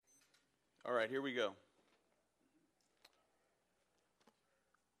All right, here we go.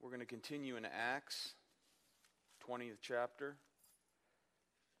 We're going to continue in Acts 20th chapter.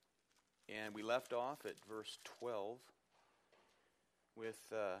 And we left off at verse 12 with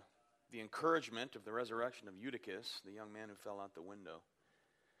the encouragement of the resurrection of Eutychus, the young man who fell out the window.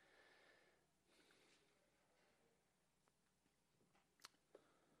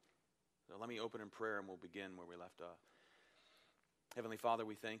 So let me open in prayer and we'll begin where we left off. Heavenly Father,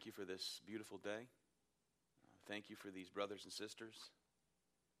 we thank you for this beautiful day. Thank you for these brothers and sisters,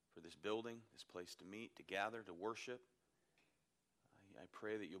 for this building, this place to meet, to gather, to worship. I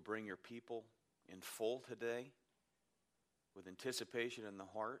pray that you'll bring your people in full today with anticipation in the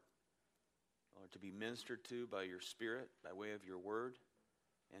heart, Lord, to be ministered to by your Spirit, by way of your word,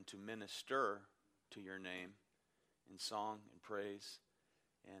 and to minister to your name in song and praise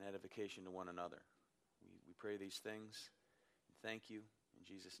and edification to one another. We pray these things. Thank you. In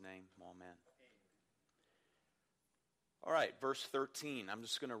Jesus' name, amen. All right, verse 13. I'm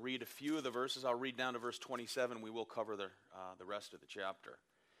just going to read a few of the verses. I'll read down to verse 27. We will cover the rest of the chapter.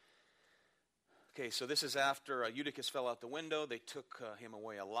 Okay, so this is after Eutychus fell out the window. They took him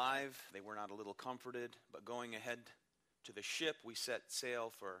away alive. They were not a little comforted. But going ahead to the ship, we set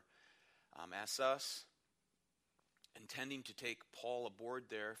sail for Assos, intending to take Paul aboard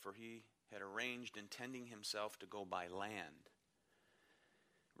there, for he had arranged, intending himself to go by land.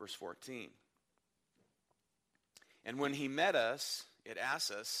 Verse 14. And when he met us at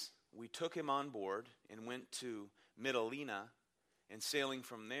Assos, we took him on board and went to Mytilene, and sailing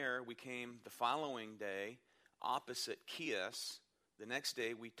from there, we came the following day opposite Chios. The next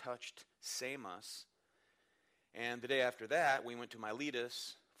day, we touched Samos. And the day after that, we went to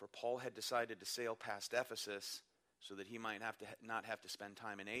Miletus, for Paul had decided to sail past Ephesus so that he might not have to spend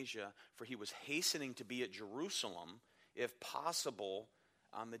time in Asia, for he was hastening to be at Jerusalem, if possible,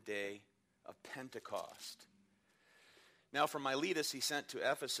 on the day of Pentecost. Now from Miletus he sent to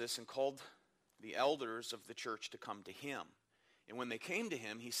Ephesus and called the elders of the church to come to him. And when they came to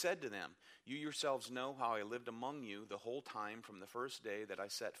him, he said to them, "You yourselves know how I lived among you the whole time from the first day that I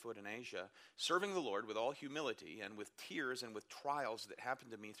set foot in Asia, serving the Lord with all humility and with tears and with trials that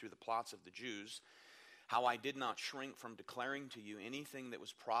happened to me through the plots of the Jews, how I did not shrink from declaring to you anything that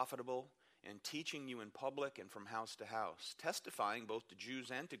was profitable, and teaching you in public and from house to house, testifying both to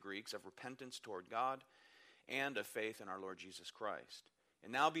Jews and to Greeks of repentance toward God and of faith in our Lord Jesus Christ.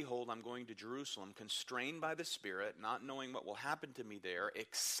 And now behold, I'm going to Jerusalem, constrained by the Spirit, not knowing what will happen to me there,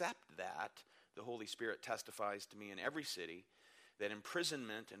 except that the Holy Spirit testifies to me in every city that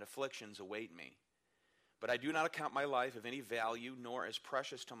imprisonment and afflictions await me. But I do not account my life of any value, nor as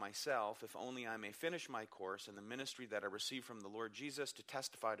precious to myself, if only I may finish my course in the ministry that I received from the Lord Jesus to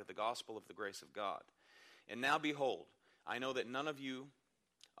testify to the gospel of the grace of God. And now behold, I know that none of you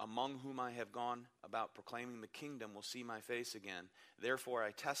among whom I have gone about proclaiming the kingdom will see my face again. Therefore I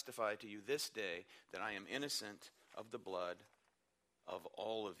testify to you this day that I am innocent of the blood of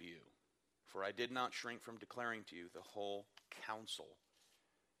all of you. For I did not shrink from declaring to you the whole counsel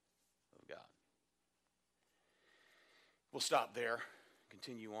of God." We'll stop there,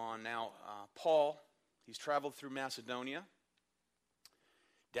 continue on. Now, Paul, he's traveled through Macedonia,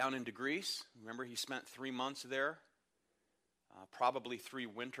 down into Greece. Remember, he spent 3 months there, probably 3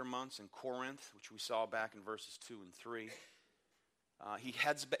 winter months in Corinth, which we saw back in verses 2 and 3. He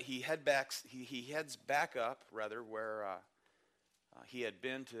heads back up, where he had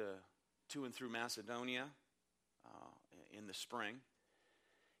been to and through Macedonia in the spring.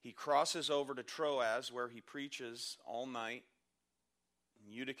 He crosses over to Troas, where he preaches all night.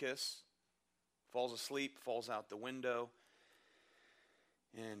 Eutychus falls asleep, falls out the window.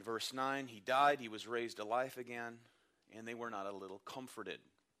 In verse 9, he died, he was raised to life again, and they were not a little comforted.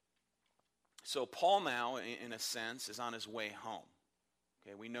 So Paul now, in a sense, is on his way home.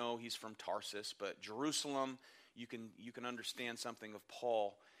 Okay, we know he's from Tarsus, but Jerusalem, you can understand something of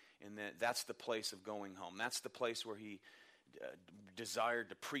Paul in that that's the place of going home. That's the place where he desired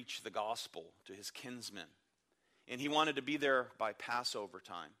to preach the gospel to his kinsmen. And he wanted to be there by Passover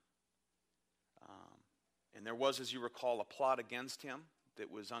time. And there was, as you recall, a plot against him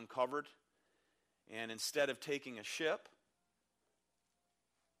that was uncovered. And instead of taking a ship,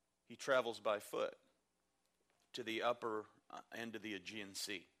 he travels by foot to the upper end of the Aegean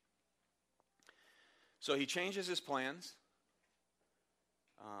Sea. So he changes his plans,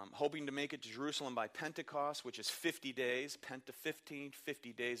 hoping to make it to Jerusalem by Pentecost, which is 50 days, Penta 15,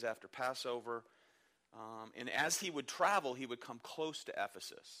 50 days after Passover. And as he would travel, he would come close to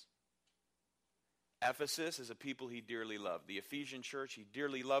Ephesus. Ephesus is a people he dearly loved. The Ephesian church, he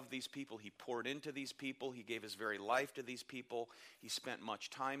dearly loved these people. He poured into these people. He gave his very life to these people. He spent much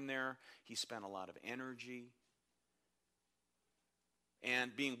time there. He spent a lot of energy.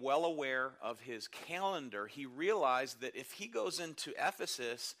 And being well aware of his calendar, he realized that if he goes into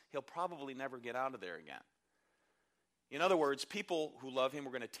Ephesus, he'll probably never get out of there again. In other words, people who love him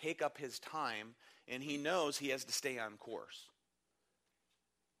are going to take up his time, and he knows he has to stay on course.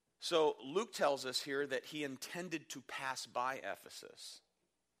 So Luke tells us here that he intended to pass by Ephesus.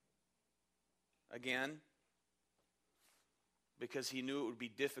 Again, because he knew it would be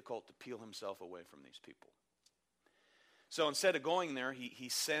difficult to peel himself away from these people. So instead of going there, he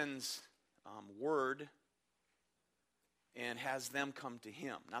sends word and has them come to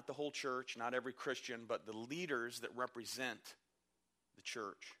him. Not the whole church, not every Christian, but the leaders that represent the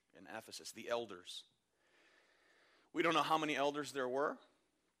church in Ephesus, the elders. We don't know how many elders there were.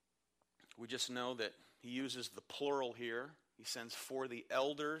 We just know that he uses the plural here. He sends for the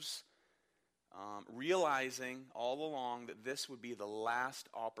elders, realizing all along that this would be the last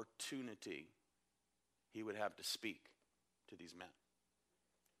opportunity he would have to speak to these men.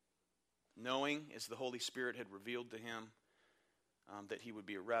 Knowing, as the Holy Spirit had revealed to him, that he would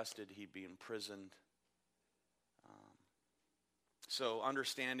be arrested, he'd be imprisoned. So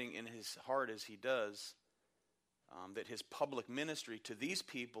understanding in his heart as he does that his public ministry to these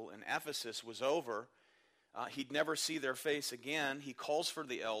people in Ephesus was over, he'd never see their face again. He calls for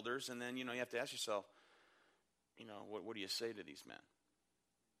the elders, and then, you have to ask yourself, what do you say to these men?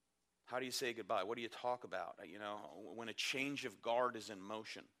 How do you say goodbye? What do you talk about? When a change of guard is in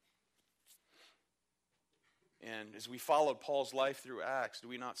motion. And as we followed Paul's life through Acts, do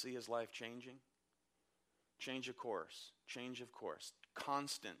we not see his life changing? Change of course.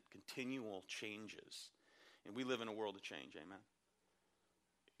 Constant, continual changes. And we live in a world of change, amen?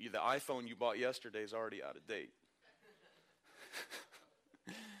 The iPhone you bought yesterday is already out of date.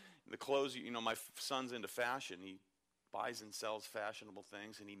 The clothes, my son's into fashion. He buys and sells fashionable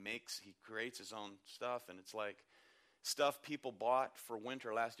things, and he creates his own stuff, and it's like stuff people bought for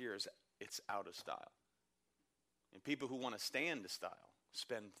winter last year, it's out of style. And people who want to stay into style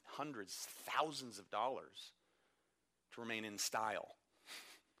spend hundreds, thousands of dollars to remain in style.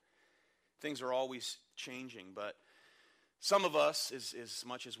 Things are always changing, but some of us, as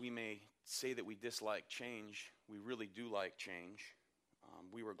much as we may say that we dislike change, we really do like change.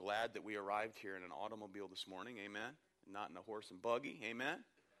 We were glad that we arrived here in an automobile this morning, amen? Not in a horse and buggy, amen?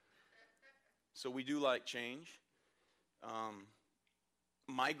 So we do like change.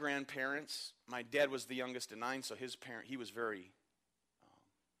 My grandparents, my dad was the youngest of 9, so he was very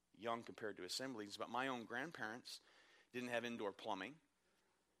young compared to his siblings, but my own grandparents didn't have indoor plumbing.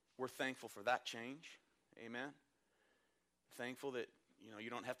 We're thankful for that change, amen? Thankful that, you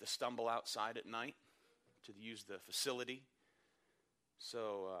don't have to stumble outside at night to use the facility.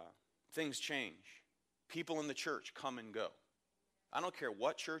 So things change. People in the church come and go. I don't care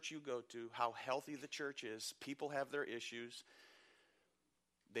what church you go to, how healthy the church is, people have their issues.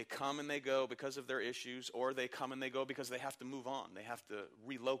 They come and they go because of their issues, or they come and they go because they have to move on. They have to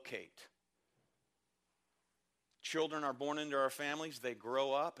relocate. Children are born into our families, they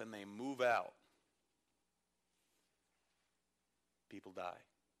grow up and they move out. People die.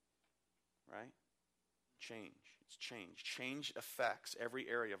 Right? Change. It's change. Change affects every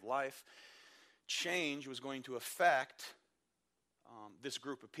area of life. Change was going to affect this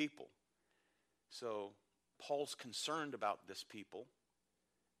group of people. So Paul's concerned about this people,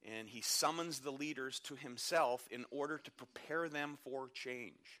 and he summons the leaders to himself in order to prepare them for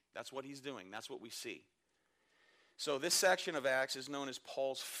change. That's what he's doing. That's what we see. So this section of Acts is known as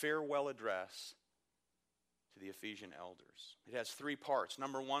Paul's farewell address to the Ephesian elders. It has 3 parts.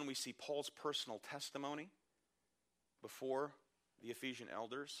 Number 1, we see Paul's personal testimony before the Ephesian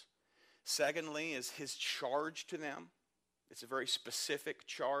elders. Secondly is his charge to them. It's a very specific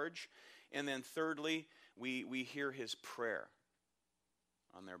charge. And then thirdly, we hear his prayer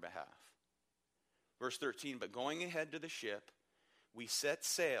on their behalf. Verse 13, but going ahead to the ship, we set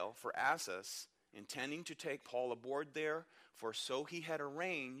sail for Assos, intending to take Paul aboard there, for so he had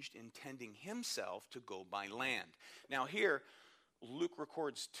arranged, intending himself to go by land. Now here, Luke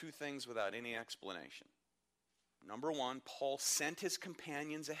records 2 things without any explanation. Number 1, Paul sent his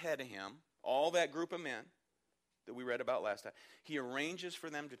companions ahead of him, all that group of men that we read about last time. He arranges for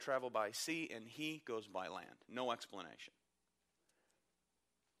them to travel by sea, and he goes by land. No explanation.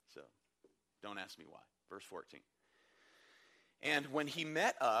 So, don't ask me why. Verse 14. And when he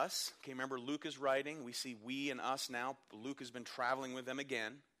met us, okay, remember Luke is writing. We see we and us now. Luke has been traveling with them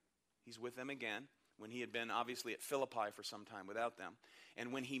again. He's with them again. when he had been obviously at Philippi for some time without them.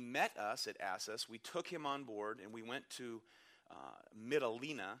 And when he met us at Assos, we took him on board and we went to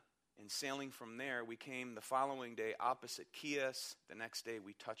Mytilene, and sailing from there, we came the following day opposite Chios. The next day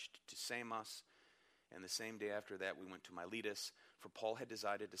we touched to Samos, and the same day after that we went to Miletus, for Paul had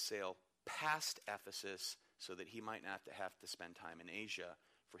decided to sail past Ephesus so that he might not have to spend time in Asia,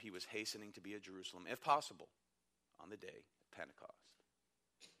 for he was hastening to be at Jerusalem, if possible, on the day of Pentecost.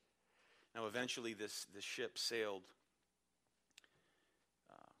 Now eventually this ship sailed.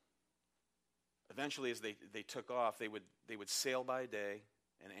 Eventually as they took off, they would sail by day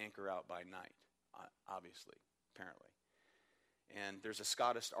and anchor out by night, obviously, apparently. And there's a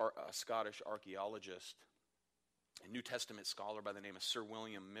Scottish archaeologist, a New Testament scholar by the name of Sir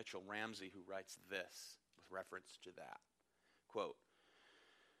William Mitchell Ramsay, who writes this with reference to that. Quote,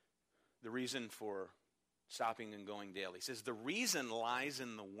 the reason for stopping and going daily. He says, the reason lies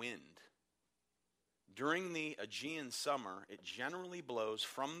in the wind. During the Aegean summer, it generally blows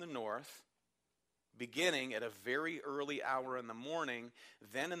from the north, beginning at a very early hour in the morning.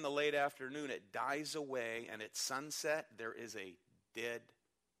 Then in the late afternoon, it dies away, and at sunset, there is a dead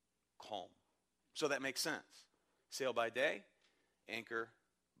calm. So that makes sense. Sail by day, anchor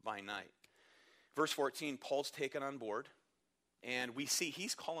by night. Verse 14, Paul's taken on board, and we see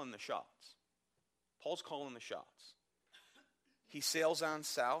he's calling the shots. Paul's calling the shots. He sails on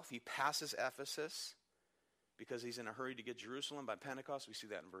south. He passes Ephesus because he's in a hurry to get Jerusalem by Pentecost. We see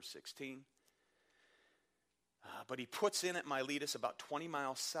that in verse 16. But he puts in at Miletus, about 20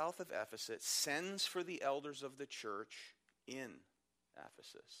 miles south of Ephesus, sends for the elders of the church in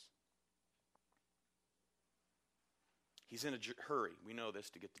Ephesus. He's in a hurry, we know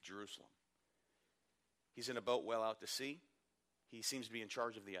this, to get to Jerusalem. He's in a boat well out to sea. He seems to be in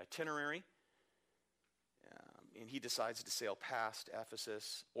charge of the itinerary. And he decides to sail past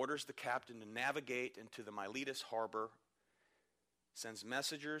Ephesus, orders the captain to navigate into the Miletus harbor, sends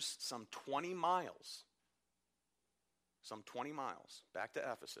messengers some 20 miles back to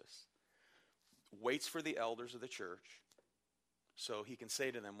Ephesus, waits for the elders of the church so he can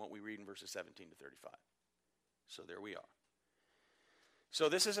say to them what we read in verses 17 to 35. So there we are. So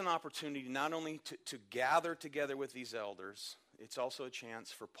this is an opportunity not only to gather together with these elders, it's also a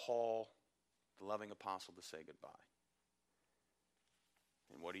chance for Paul, the loving apostle, to say goodbye.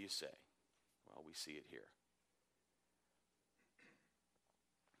 And what do you say? Well, we see it here.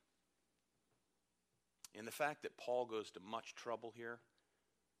 In the fact that Paul goes to much trouble here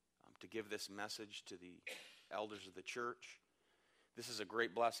to give this message to the elders of the church, this is a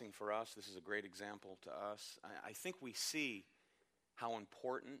great blessing for us. This is a great example to us. I think we see how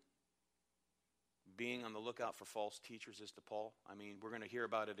important being on the lookout for false teachers is to Paul. I mean, we're going to hear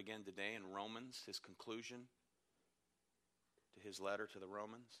about it again today in Romans, his conclusion to his letter to the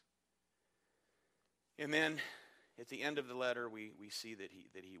Romans. And then at the end of the letter, we see that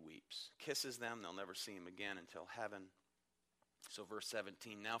he weeps, kisses them. They'll never see him again until heaven. So verse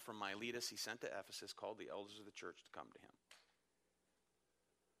 17, now from Miletus he sent to Ephesus, called the elders of the church to come to him.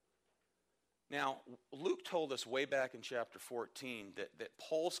 Now, Luke told us way back in chapter 14 that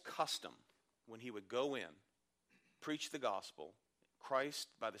Paul's custom, when he would go in, preach the gospel, Christ,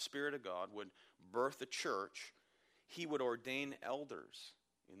 by the Spirit of God, would birth a church. He would ordain elders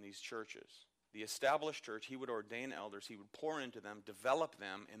in these churches. The established church, he would ordain elders. He would pour into them, develop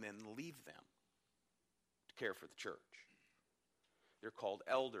them, and then leave them to care for the church. They're called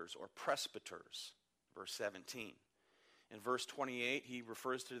elders or presbyters, verse 17. In verse 28, he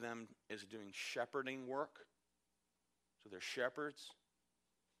refers to them as doing shepherding work. So they're shepherds,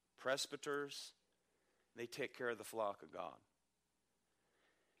 presbyters. They take care of the flock of God.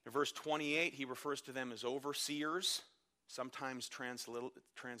 In verse 28, he refers to them as overseers, sometimes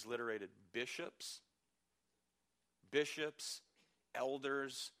transliterated bishops. Bishops,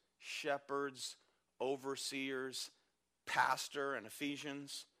 elders, shepherds, overseers, pastor, and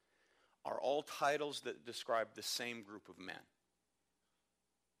Ephesians are all titles that describe the same group of men.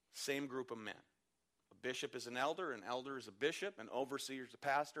 Same group of men. A bishop is an elder is a bishop, an overseer is a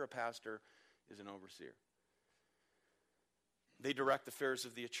pastor is an overseer. They direct the affairs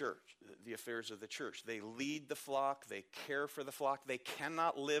of the church. They lead the flock. They care for the flock. They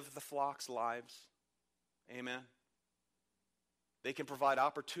cannot live the flock's lives. Amen. They can provide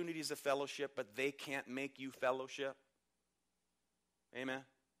opportunities of fellowship, but they can't make you fellowship. Amen.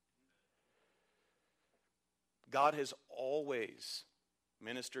 God has always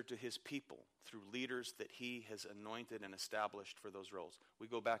ministered to his people through leaders that he has anointed and established for those roles. We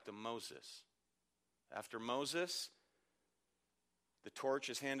go back to Moses. After Moses, the torch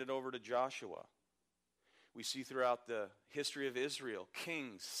is handed over to Joshua. We see throughout the history of Israel,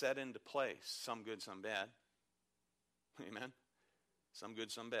 kings set into place, some good, some bad. Amen? Some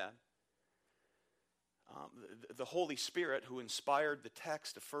good, some bad. The Holy Spirit, who inspired the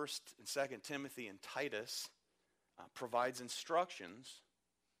text of 1 and 2 Timothy and Titus, provides instructions,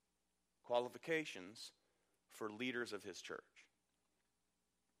 qualifications for leaders of his church.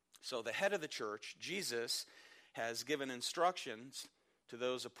 So the head of the church, Jesus, has given instructions to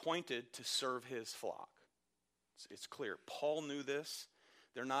those appointed to serve his flock. It's clear. Paul knew this.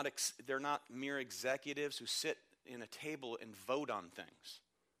 They're not mere executives who sit in a table and vote on things.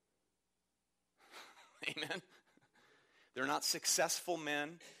 Amen? They're not successful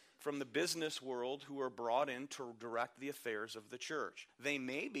men from the business world who are brought in to direct the affairs of the church. They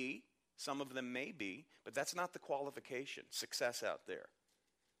may be, some of them may be, but that's not the qualification. Success out there.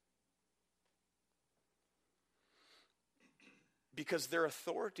 Because their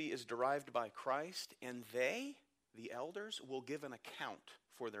authority is derived by Christ, and they, the elders, will give an account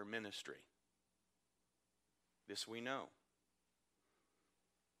for their ministry. This we know.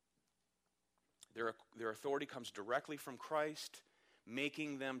 Their authority comes directly from Christ,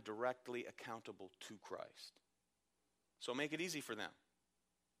 making them directly accountable to Christ. So make it easy for them.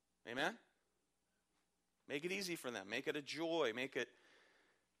 Amen? Make it easy for them. Make it a joy. Make it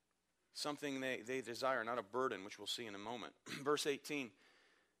something they desire, not a burden, which we'll see in a moment. Verse 18,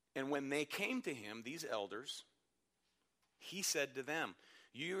 and when they came to him, these elders, he said to them,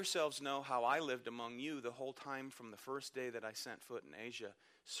 you yourselves know how I lived among you the whole time from the first day that I set foot in Asia,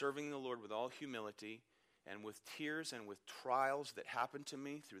 serving the Lord with all humility and with tears and with trials that happened to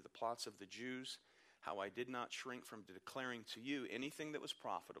me through the plots of the Jews, how I did not shrink from declaring to you anything that was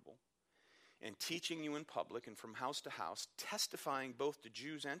profitable, and teaching you in public and from house to house, testifying both to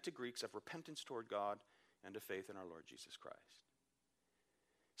Jews and to Greeks of repentance toward God and of faith in our Lord Jesus Christ.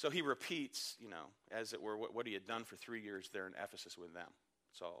 So he repeats, as it were, what he had done for 3 years there in Ephesus with them.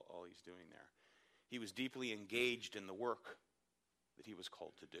 That's all he's doing there. He was deeply engaged in the work that he was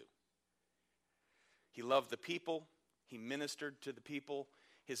called to do. He loved the people. He ministered to the people.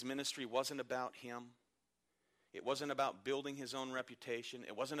 His ministry wasn't about him. It wasn't about building his own reputation.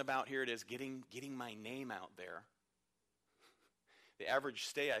 It wasn't about, here it is, getting my name out there. The average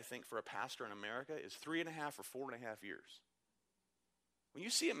stay, I think, for a pastor in America is 3.5 or 4.5 years. When you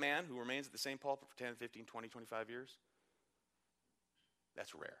see a man who remains at the same pulpit for 10, 15, 20, 25 years,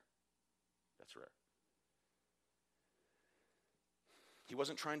 that's rare. That's rare. He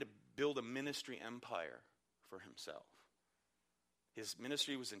wasn't trying to build a ministry empire for himself. His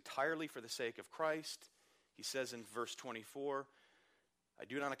ministry was entirely for the sake of Christ. He says in verse 24, I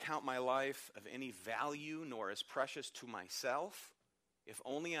do not account my life of any value nor as precious to myself, if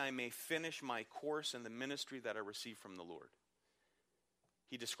only I may finish my course in the ministry that I received from the Lord.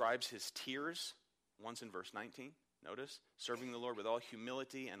 He describes his tears, once in verse 19, notice, serving the Lord with all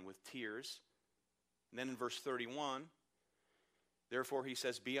humility and with tears. And then in verse 31, therefore he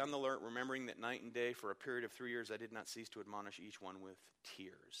says, be on the alert, remembering that night and day for a period of 3 years I did not cease to admonish each one with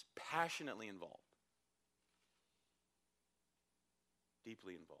tears. Passionately involved.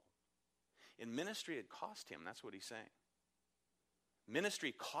 Deeply involved. In ministry it cost him, that's what he's saying.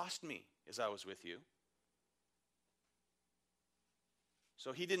 Ministry cost me as I was with you.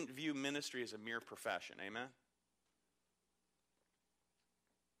 So he didn't view ministry as a mere profession, amen?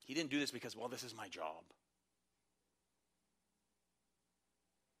 He didn't do this because, this is my job.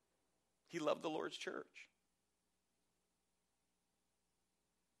 He loved the Lord's church.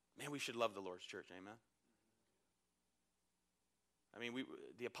 Man, we should love the Lord's church, amen? I mean,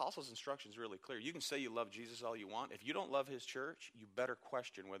 the apostles' instruction is really clear. You can say you love Jesus all you want. If you don't love his church, you better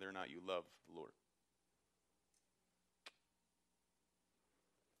question whether or not you love the Lord.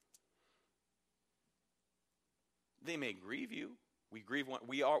 They may grieve you.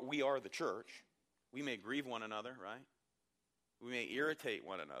 We are the church. We may grieve one another, right? We may irritate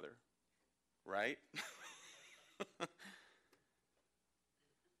one another, right?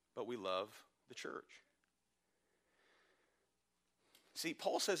 But we love the church. See,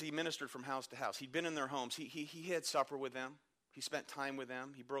 Paul says he ministered from house to house. He'd been in their homes. He had supper with them. He spent time with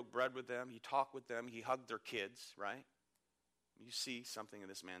them. He broke bread with them. He talked with them. He hugged their kids, right? You see something of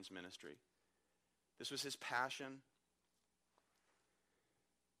this man's ministry. This was his passion.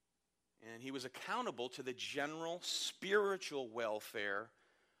 And he was accountable to the general spiritual welfare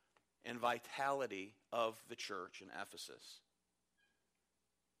and vitality of the church in Ephesus.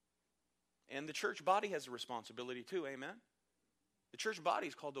 And the church body has a responsibility too, amen? The church body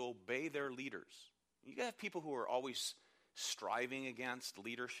is called to obey their leaders. You have people who are always striving against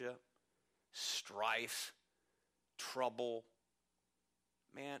leadership, strife, trouble.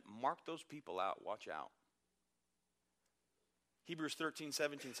 Man, mark those people out. Watch out. Hebrews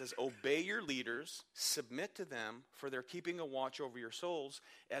 13:17 says, obey your leaders, submit to them, for they're keeping a watch over your souls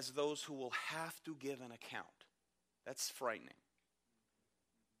as those who will have to give an account. That's frightening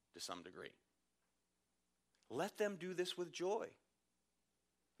to some degree. Let them do this with joy,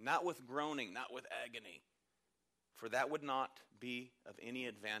 not with groaning, not with agony, for that would not be of any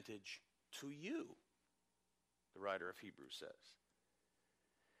advantage to you, the writer of Hebrews says.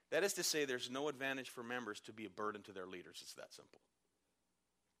 That is to say, there's no advantage for members to be a burden to their leaders. It's that simple.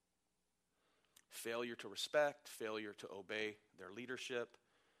 Failure to respect, failure to obey their leadership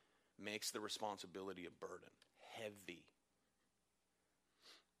makes the responsibility a burden, heavy.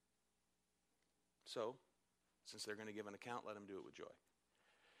 So, since they're going to give an account, let them do it with joy.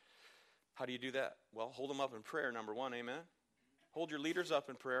 How do you do that? Well, hold them up in prayer, number one, amen? Hold your leaders up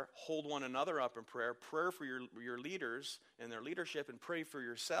in prayer. Hold one another up in prayer. Pray for your leaders and their leadership, and pray for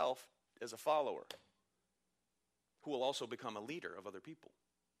yourself as a follower who will also become a leader of other people.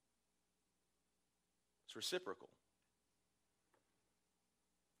 It's reciprocal.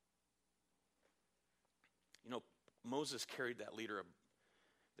 You know, Moses carried that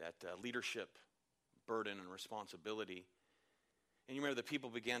leadership burden and responsibility. And you remember the people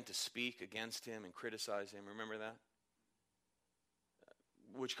began to speak against him and criticize him. Remember that?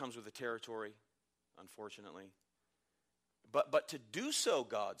 Which comes with the territory, unfortunately. But to do so,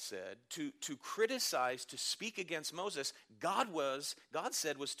 God said, to criticize, to speak against Moses, God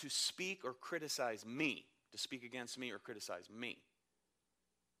said was to speak or criticize me, to speak against me or criticize me.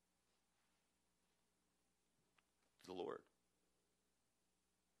 The Lord.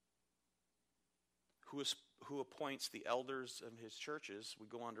 Who appoints the elders of his churches? We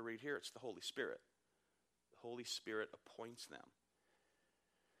go on to read here, it's the Holy Spirit. The Holy Spirit appoints them.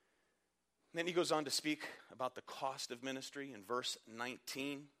 Then he goes on to speak about the cost of ministry in verse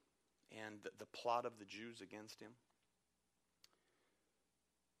 19 and the plot of the Jews against him.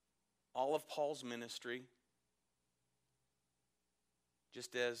 All of Paul's ministry,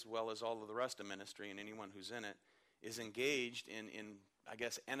 just as well as all of the rest of ministry and anyone who's in it, is engaged in I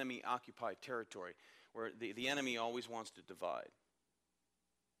guess, enemy-occupied territory, where the enemy always wants to divide,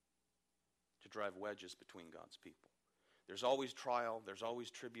 to drive wedges between God's people. There's always trial, there's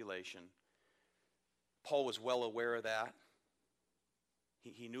always tribulation. Paul was well aware of that.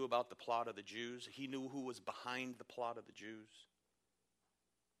 He knew about the plot of the Jews. He knew who was behind the plot of the Jews.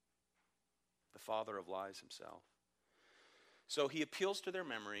 The father of lies himself. So he appeals to their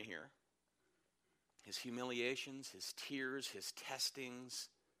memory here. His humiliations, his tears, his testings,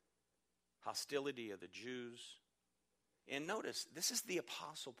 hostility of the Jews. And notice, this is the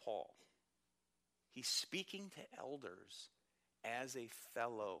Apostle Paul. He's speaking to elders as a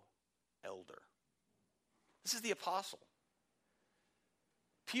fellow elder. This is the apostle.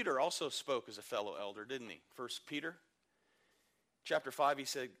 Peter also spoke as a fellow elder, didn't he? 1 Peter chapter 5,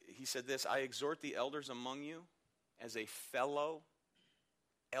 he said this, I exhort the elders among you as a fellow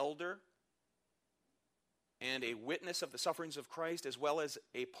elder and a witness of the sufferings of Christ, as well as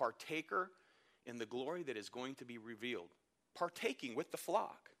a partaker in the glory that is going to be revealed. Partaking with the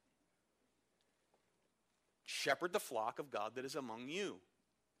flock. Shepherd the flock of God that is among you,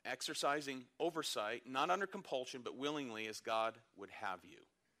 exercising oversight, not under compulsion, but willingly as God would have you.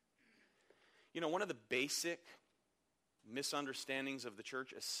 You know, one of the basic misunderstandings of the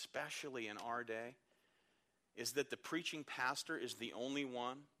church, especially in our day, is that the preaching pastor is the only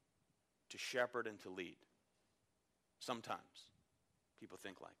one to shepherd and to lead. Sometimes people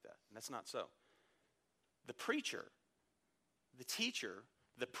think like that, and that's not so. The preacher, the teacher,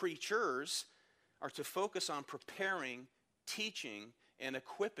 the preachers are to focus on preparing, teaching, and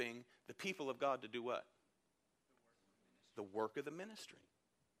equipping the people of God to do what? The work of the ministry.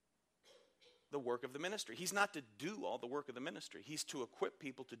 The work of the ministry. He's not to do all the work of the ministry. He's to equip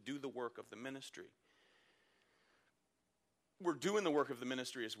people to do the work of the ministry. We're doing the work of the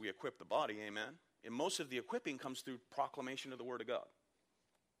ministry as we equip the body, amen? And most of the equipping comes through proclamation of the Word of God.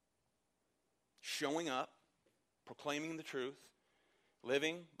 Showing up, proclaiming the truth,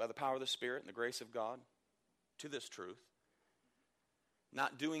 living by the power of the Spirit and the grace of God to this truth.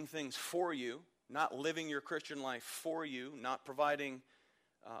 Not doing things for you, not living your Christian life for you, not providing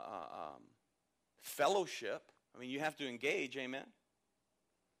fellowship. I mean, you have to engage, amen?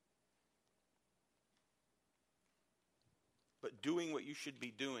 But doing what you should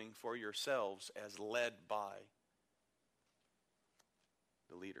be doing for yourselves as led by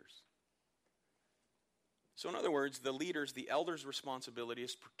the leaders. So in other words, the leaders, the elders' responsibility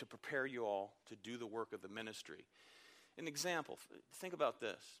is to prepare you all to do the work of the ministry. An example, think about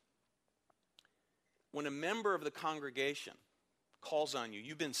this. When a member of the congregation calls on you,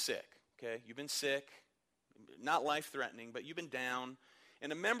 you've been sick, okay? You've been sick, not life-threatening, but you've been down,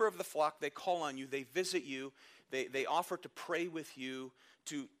 and a member of the flock, they call on you, they visit you, they offer to pray with you,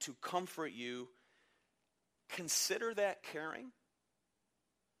 to comfort you. Consider that caring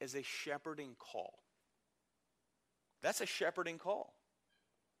as a shepherding call. That's a shepherding call.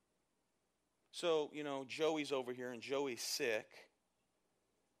 So, Joey's over here, and Joey's sick,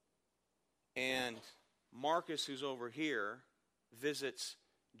 and Marcus, who's over here, visits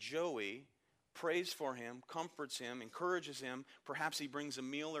Joey, prays for him, comforts him, encourages him. Perhaps he brings a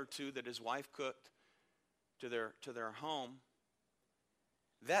meal or two that his wife cooked to their home.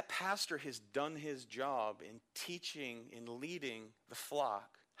 That pastor has done his job in teaching and leading the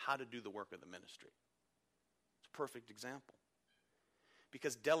flock how to do the work of the ministry. It's a perfect example.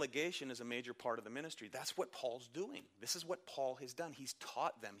 Because delegation is a major part of the ministry. That's what Paul's doing. This is what Paul has done. He's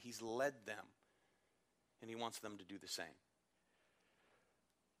taught them. He's led them. And he wants them to do the same.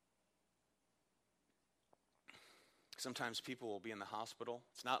 Sometimes people will be in the hospital.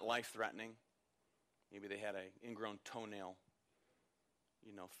 It's not life-threatening. Maybe they had an ingrown toenail,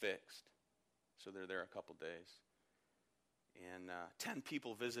 fixed. So they're there a couple days. And 10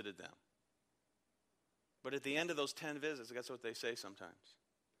 people visited them. But at the end of those 10 visits, guess what they say sometimes?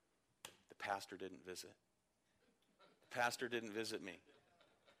 The pastor didn't visit. The pastor didn't visit me.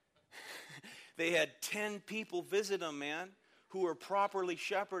 They had 10 people visit them, man, who were properly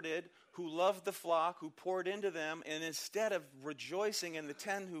shepherded, who loved the flock, who poured into them, and instead of rejoicing in the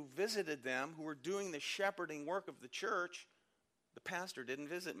 10 who visited them, who were doing the shepherding work of the church, the pastor didn't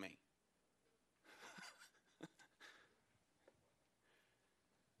visit me.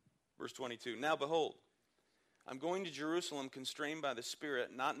 Verse 22, now behold, I'm going to Jerusalem constrained by the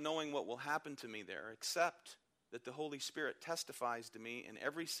Spirit, not knowing what will happen to me there, except that the Holy Spirit testifies to me in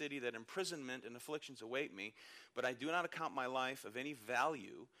every city that imprisonment and afflictions await me, but I do not account my life of any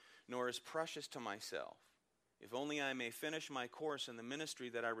value, nor as precious to myself, if only I may finish my course in the ministry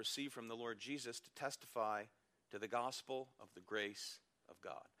that I received from the Lord Jesus to testify to the gospel of the grace of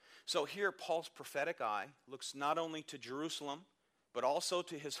God. So here Paul's prophetic eye looks not only to Jerusalem, but also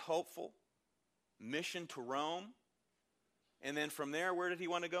to his hopeful mission to Rome. And then from there, where did he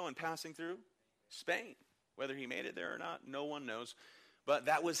want to go in passing through? Spain. Whether he made it there or not, no one knows. But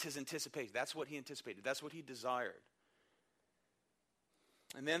that was his anticipation. That's what he anticipated. That's what he desired.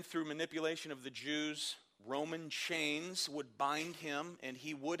 And then through manipulation of the Jews, Roman chains would bind him, and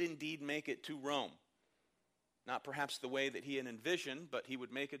he would indeed make it to Rome. Not perhaps the way that he had envisioned, but he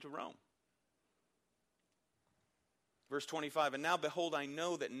would make it to Rome. Verse 25, and now behold, I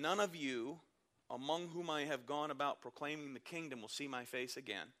know that none of you among whom I have gone about proclaiming the kingdom will see my face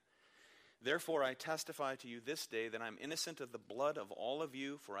again. Therefore I testify to you this day that I'm innocent of the blood of all of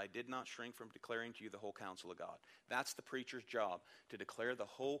you, for I did not shrink from declaring to you the whole counsel of God. That's the preacher's job, to declare the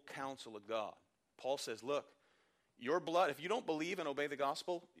whole counsel of God. Paul says, look, your blood, if you don't believe and obey the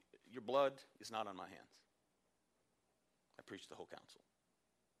gospel, your blood is not on my hands. I preach the whole counsel.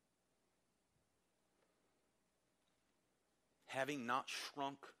 Having not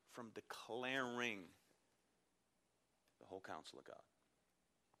shrunk from declaring the whole counsel of God.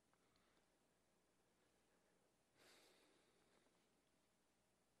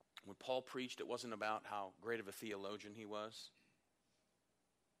 When Paul preached, it wasn't about how great of a theologian he was.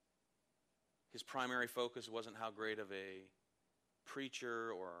 His primary focus wasn't how great of a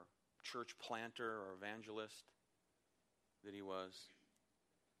preacher or church planter or evangelist that he was.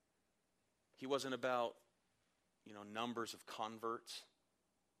 He wasn't about, numbers of converts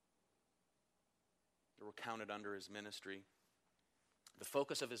that were counted under his ministry. The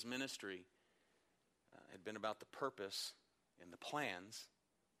focus of his ministry had been about the purpose and the plans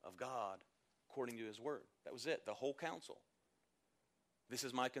of God according to his word. That was it, the whole counsel. This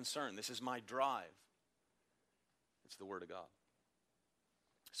is my concern. This is my drive. It's the word of God.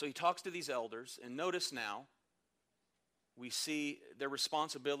 So he talks to these elders, and notice now, we see their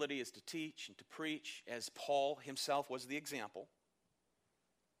responsibility is to teach and to preach, as Paul himself was the example.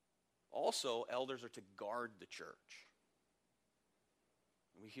 Also, elders are to guard the church.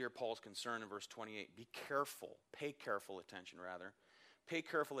 We hear Paul's concern in verse 28. Be careful, pay careful attention rather. Pay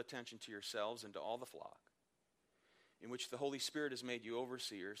careful attention to yourselves and to all the flock, in which the Holy Spirit has made you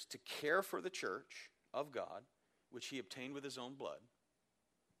overseers, to care for the church of God, which he obtained with his own blood.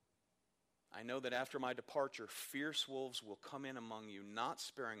 I know that after my departure, fierce wolves will come in among you, not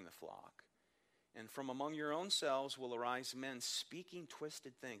sparing the flock. And from among your own selves will arise men speaking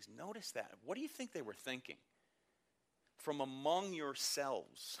twisted things. Notice that. What do you think they were thinking? From among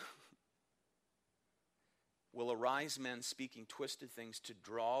yourselves will arise men speaking twisted things to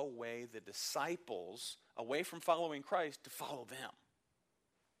draw away the disciples away from following Christ to follow them.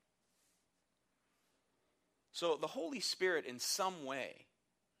 So the Holy Spirit, in some way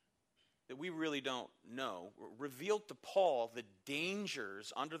that we really don't know, revealed to Paul the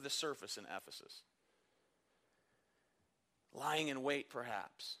dangers under the surface in Ephesus. Lying in wait,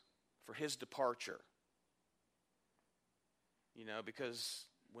 perhaps, for his departure. Because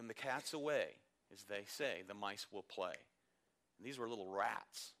when the cat's away, as they say, the mice will play. And these were little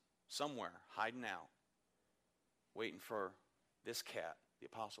rats somewhere hiding out, waiting for this cat, the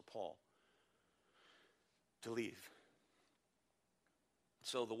Apostle Paul, to leave.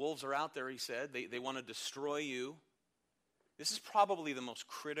 So the wolves are out there, he said. They want to destroy you. This is probably the most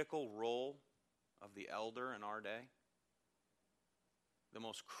critical role of the elder in our day. The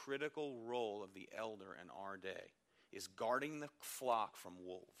most critical role of the elder in our day is guarding the flock from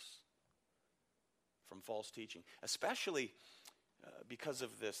wolves, from false teaching. Especially because of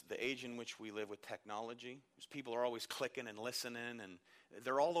the age in which we live with technology. People are always clicking and listening, and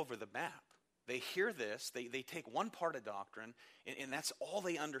they're all over the map. They hear this, they take one part of doctrine, and that's all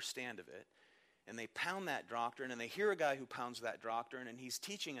they understand of it. And they pound that doctrine, and they hear a guy who pounds that doctrine, and he's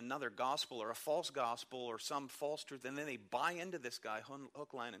teaching another gospel or a false gospel or some false truth, and then they buy into this guy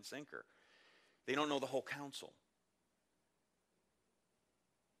hook, line, and sinker. They don't know the whole counsel.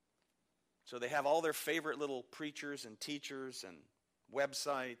 So they have all their favorite little preachers and teachers and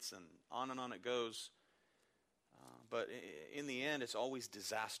websites, and on it goes. But in the end, it's always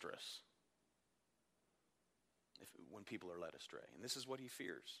disastrous when people are led astray. And this is what he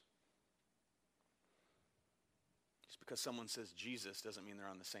fears. Just because someone says Jesus doesn't mean they're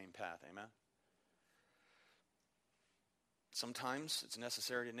on the same path. Amen? Sometimes it's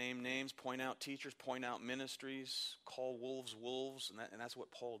necessary to name names, point out teachers, point out ministries, call wolves wolves, and that's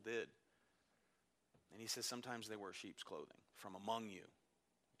what Paul did. And he says sometimes they wear sheep's clothing from among you,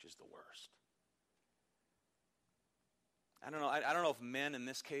 which is the worst. I don't know if men in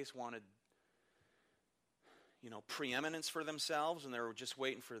this case wanted, preeminence for themselves, and they were just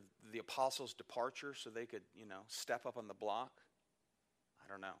waiting for the apostles' departure so they could, step up on the block.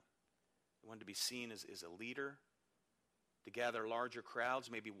 I don't know. They wanted to be seen as a leader, to gather larger crowds,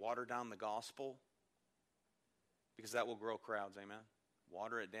 maybe water down the gospel, because that will grow crowds, amen?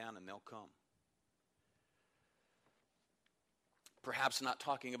 Water it down and they'll come. Perhaps not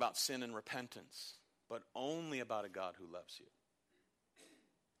talking about sin and repentance, but only about a God who loves you.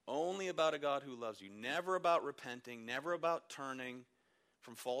 Only about a God who loves you. Never about repenting, never about turning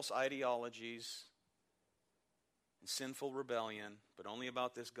from false ideologies and sinful rebellion, but only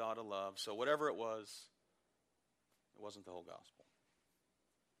about this God of love. So whatever it wasn't the whole gospel.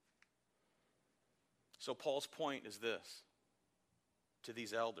 So Paul's point is this to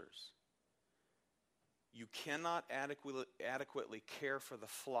these elders. You cannot adequately care for the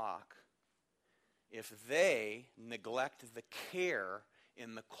flock if they neglect the care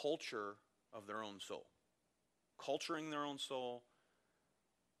in the culture of their own soul. Culturing their own soul,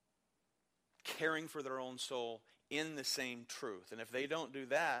 caring for their own soul in the same truth. And if they don't do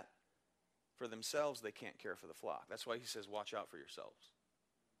that for themselves, they can't care for the flock. That's why he says, watch out for yourselves.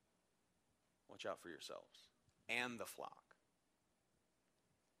 Watch out for yourselves and the flock.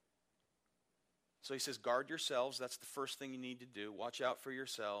 So he says, guard yourselves. That's the first thing you need to do. Watch out for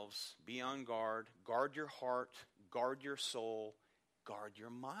yourselves. Be on guard. Guard your heart. Guard your soul. Guard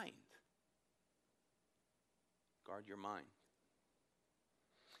your mind. Guard your mind.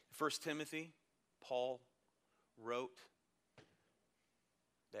 1 Timothy, Paul wrote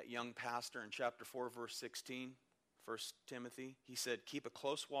that young pastor in chapter 4, verse 16, 1 Timothy. He said, keep a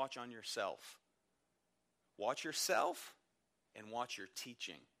close watch on yourself. Watch yourself and watch your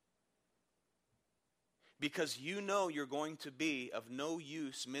teaching. Because you know you're going to be of no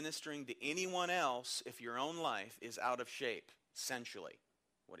use ministering to anyone else if your own life is out of shape, essentially,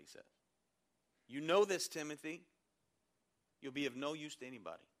 what he says. You know this, Timothy. You'll be of no use to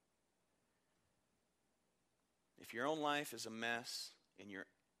anybody. If your own life is a mess and you're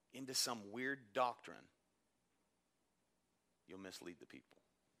into some weird doctrine, you'll mislead the people.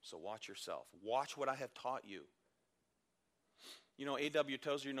 So watch yourself. Watch what I have taught you. You know, A.W.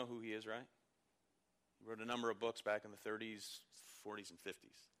 Tozer, you know who he is, right? He wrote a number of books back in the 30s, 40s, and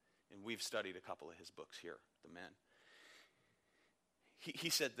 50s. And we've studied a couple of his books here, the men.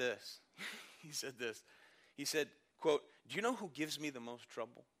 He said this. He said this. He said, quote, do you know who gives me the most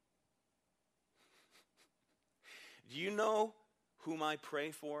trouble? Do you know whom I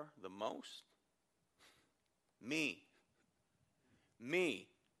pray for the most? Me. Me.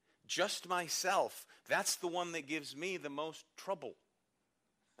 Just myself. That's the one that gives me the most trouble.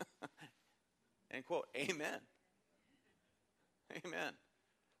 End quote. Amen. Amen.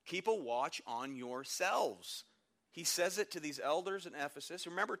 Keep a watch on yourselves. He says it to these elders in Ephesus.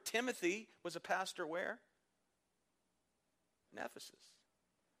 Remember, Timothy was a pastor where? in Ephesus.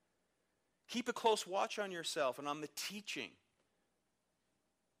 Keep a close watch on yourself and on the teaching.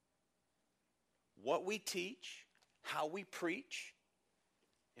 What we teach, how we preach,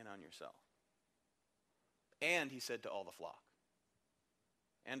 and on yourself. And he said to all the flock.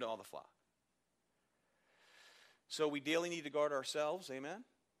 And to all the flock. So we daily need to guard ourselves, amen,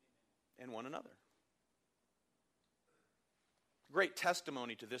 and one another. Great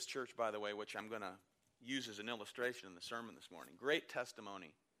testimony to this church, by the way, which I'm going to use as an illustration in the sermon this morning. Great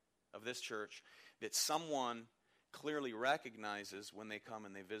testimony of this church that someone clearly recognizes when they come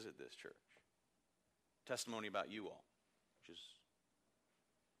and they visit this church. Testimony about you all, which is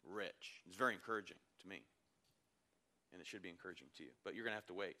rich. It's very encouraging to me. And it should be encouraging to you. But you're going to have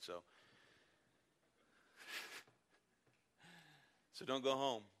to wait, so. So don't go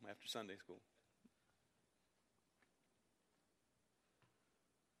home after Sunday school.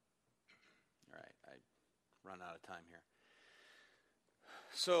 All right, I run out of time here.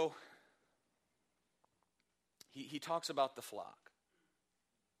 So, he talks about the flock.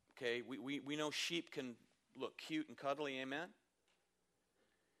 Okay, we know sheep can look cute and cuddly, amen?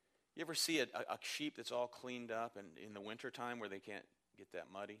 You ever see a sheep that's all cleaned up and in the wintertime where they can't get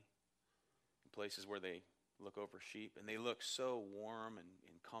that muddy? In places where they look over sheep, and they look so warm and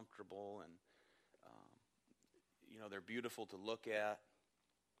comfortable, and they're beautiful to look at,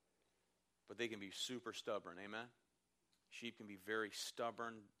 but they can be super stubborn, amen? Sheep can be very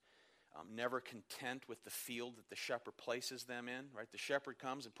stubborn, never content with the field that the shepherd places them in, right? The shepherd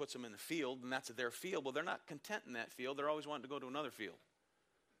comes and puts them in the field, and that's their field. Well, they're not content in that field. They're always wanting to go to another field.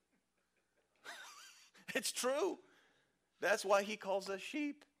 It's true. That's why he calls us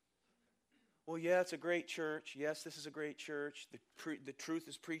sheep. Well, yeah, it's a great church. Yes, this is a great church. The truth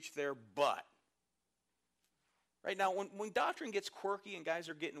is preached there, but. Right now, when doctrine gets quirky and guys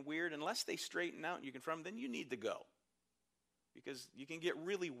are getting weird, unless they straighten out and you confront them, then you need to go. Because you can get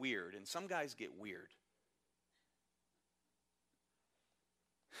really weird, and some guys get weird.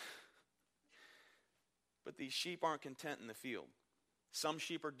 But these sheep aren't content in the field. Some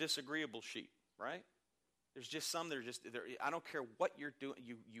sheep are disagreeable sheep, right? There's just some that are I don't care what you're doing,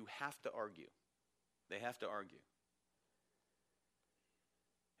 you have to argue. They have to argue.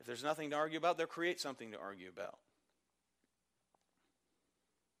 If there's nothing to argue about, they'll create something to argue about.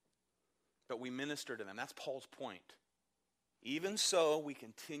 But we minister to them. That's Paul's point. Even so, we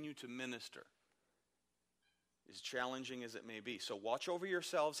continue to minister, as challenging as it may be. So watch over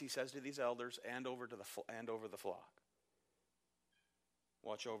yourselves, he says to these elders, and over the flock.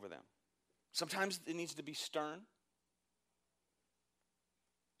 Watch over them. Sometimes it needs to be stern.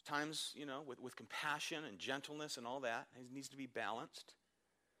 Times, with compassion and gentleness and all that. It needs to be balanced.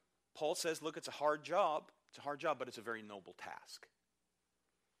 Paul says, look, it's a hard job. It's a hard job, but it's a very noble task.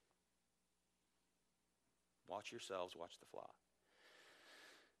 Watch yourselves, watch the flock.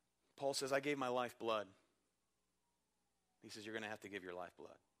 Paul says, I gave my lifeblood. He says, you're going to have to give your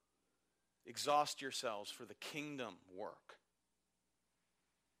lifeblood. Exhaust yourselves for the kingdom work.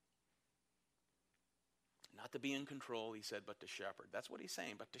 Not to be in control, he said, but to shepherd. That's what he's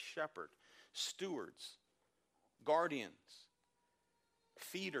saying, but to shepherd. Stewards, guardians,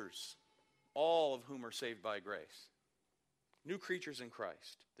 feeders, all of whom are saved by grace. New creatures in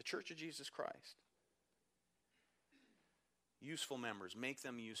Christ. The church of Jesus Christ. Useful members. Make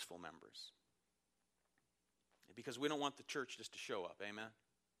them useful members. Because we don't want the church just to show up, amen?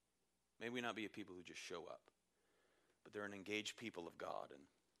 May we not be a people who just show up. But they're an engaged people of God. And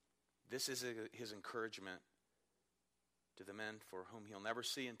this is his encouragement to the men for whom he'll never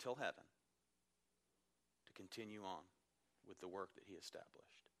see until heaven, to continue on with the work that he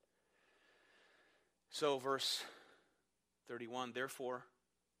established. So verse 31, therefore,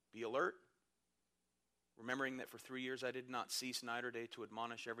 be alert, remembering that for 3 years I did not cease night or day to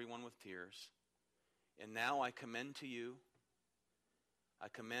admonish everyone with tears. And now I commend you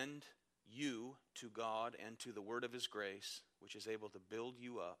to God and to the word of his grace, which is able to build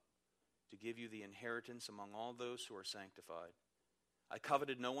you up, to give you the inheritance among all those who are sanctified. I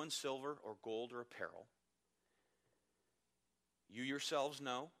coveted no one's silver or gold or apparel. You yourselves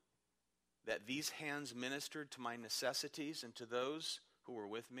know that these hands ministered to my necessities and to those who were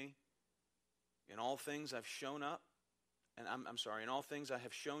with me. In all things I've shown up, and in all things I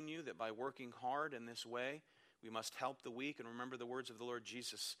have shown you that by working hard in this way, we must help the weak. And remember the words of the Lord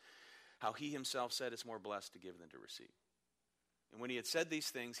Jesus, how he himself said it's more blessed to give than to receive. And when he had said these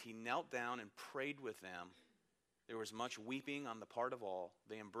things, he knelt down and prayed with them. There was much weeping on the part of all.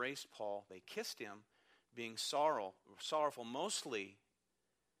 They embraced Paul. They kissed him, being sorrowful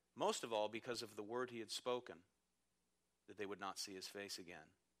most of all because of the word he had spoken, that they would not see his face again.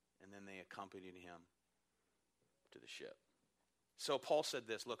 And then they accompanied him to the ship. So Paul said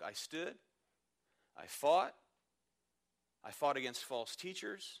this, look, I stood, I fought against false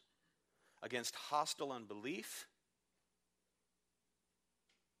teachers, against hostile unbelief,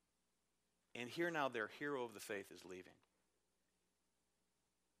 and here now their hero of the faith is leaving.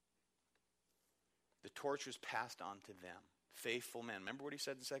 The torch was passed on to them, faithful men. Remember what he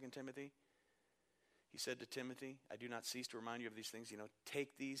said in 2 Timothy? He said to Timothy, I do not cease to remind you of these things.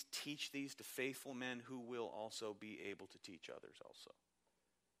 Take these, teach these to faithful men who will also be able to teach others also.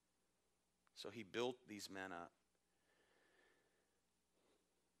 So he built these men up.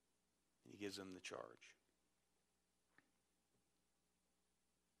 He gives them the charge.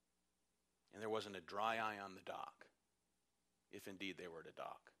 And there wasn't a dry eye on the dock, if indeed they were at a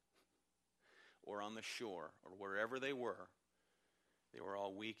dock, or on the shore, or wherever they were. They were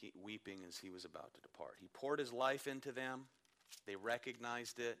all weeping as he was about to depart. He poured his life into them. They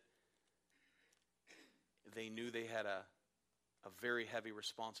recognized it. They knew they had a very heavy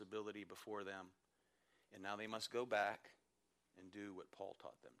responsibility before them. And now they must go back and do what Paul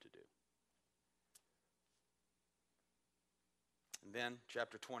taught them to do. And then,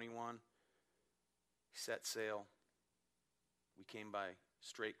 chapter 21, he set sail. We came by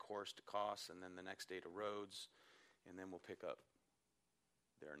straight course to Kos, and then the next day to Rhodes, and then we'll pick up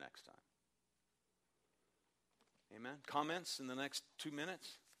there next time. Amen. Comments in the next 2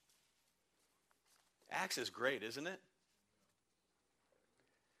 minutes? Acts is great, isn't it?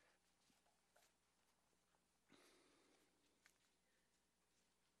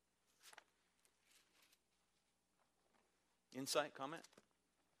 Insight, comment?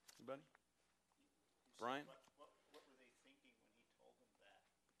 Anybody? Brian? What were they thinking when he told them that?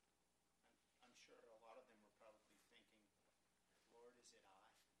 I'm sure a lot of them were probably thinking, Lord, is it I?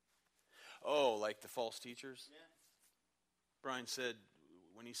 Oh, like the false teachers? Yeah. Brian said,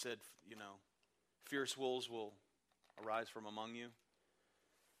 when he said, fierce wolves will arise from among you,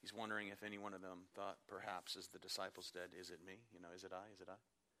 he's wondering if any one of them thought, perhaps, as the disciples did, is it me? Is it I? Is it I?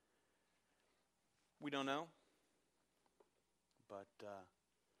 We don't know. But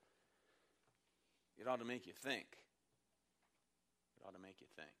it ought to make you think. It ought to make you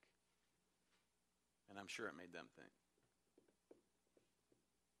think. And I'm sure it made them think.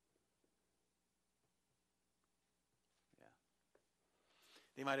 Yeah.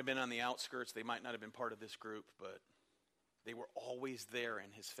 They might have been on the outskirts. They might not have been part of this group, but they were always there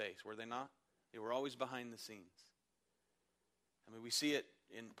in his face, were they not? They were always behind the scenes. I mean, we see it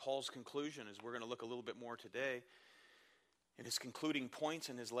in Paul's conclusion, as we're going to look a little bit more today, in his concluding points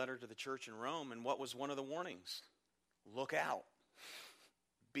in his letter to the church in Rome. And what was one of the warnings? Look out.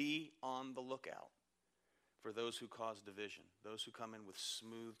 Be on the lookout for those who cause division, those who come in with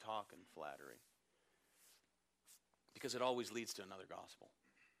smooth talk and flattery. Because it always leads to another gospel.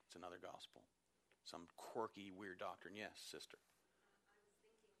 It's another gospel. Some quirky, weird doctrine. Yes, sister. I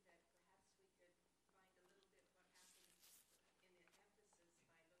was thinking that perhaps we could find a little bit what happened in Ephesus by looking at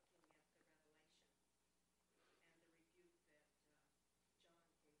the revelation and the rebuke that John gave to them.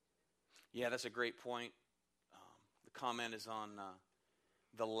 Yeah, that's a great point. The comment is on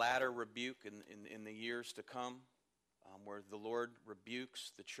the latter rebuke in the years to come, where the Lord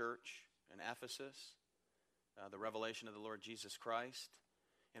rebukes the church in Ephesus, the revelation of the Lord Jesus Christ.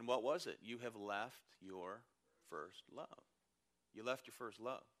 And what was it? You have left your first love. You left your first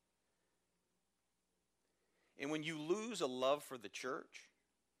love. And when you lose a love for the church,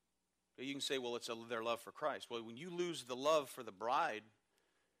 you can say, well, it's their love for Christ. Well, when you lose the love for the bride,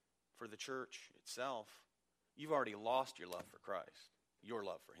 for the church itself, you've already lost your love for Christ, your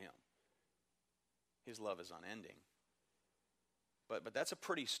love for him. His love is unending. But that's a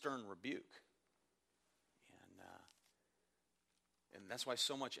pretty stern rebuke. And that's why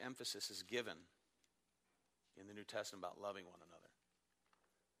so much emphasis is given in the New Testament about loving one another.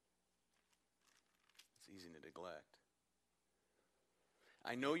 It's easy to neglect.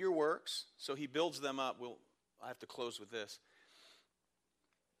 I know your works, so he builds them up. I have to close with this.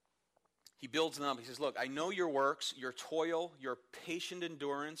 He builds them up. He says, look, I know your works, your toil, your patient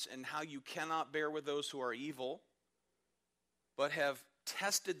endurance, and how you cannot bear with those who are evil, but have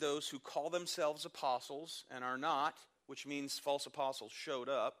tested those who call themselves apostles and are not, which means false apostles showed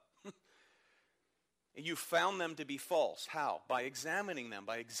up. And you found them to be false. How? By examining them,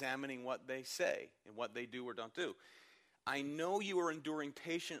 by examining what they say and what they do or don't do. I know you are enduring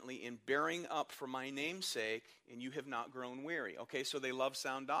patiently in bearing up for my name's sake, and you have not grown weary. Okay, so they love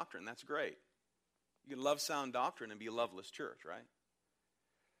sound doctrine. That's great. You can love sound doctrine and be a loveless church, right?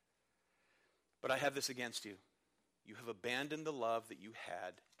 But I have this against you. You have abandoned the love that you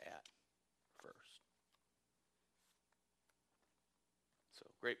had at first. So,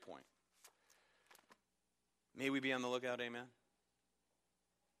 great point. May we be on the lookout, amen?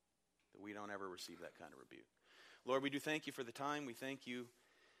 don't ever receive that kind of rebuke. Lord, we do thank you for the time. We thank you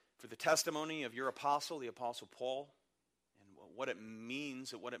for the testimony of your apostle, the Apostle Paul, and what it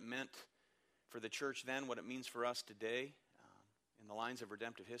means, what it meant for the church then, what it means for us today in the lines of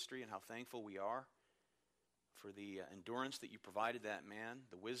redemptive history, and how thankful we are for the endurance that you provided that man,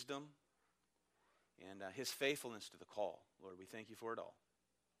 the wisdom, and his faithfulness to the call. Lord, we thank you for it all.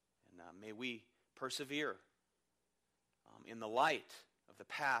 And may we persevere in the light of the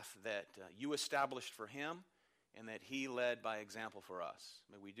path that you established for him and that he led by example for us.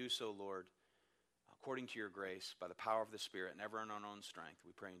 May we do so, Lord, according to your grace, by the power of the Spirit, never in our own strength.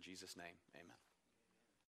 We pray in Jesus' name. Amen.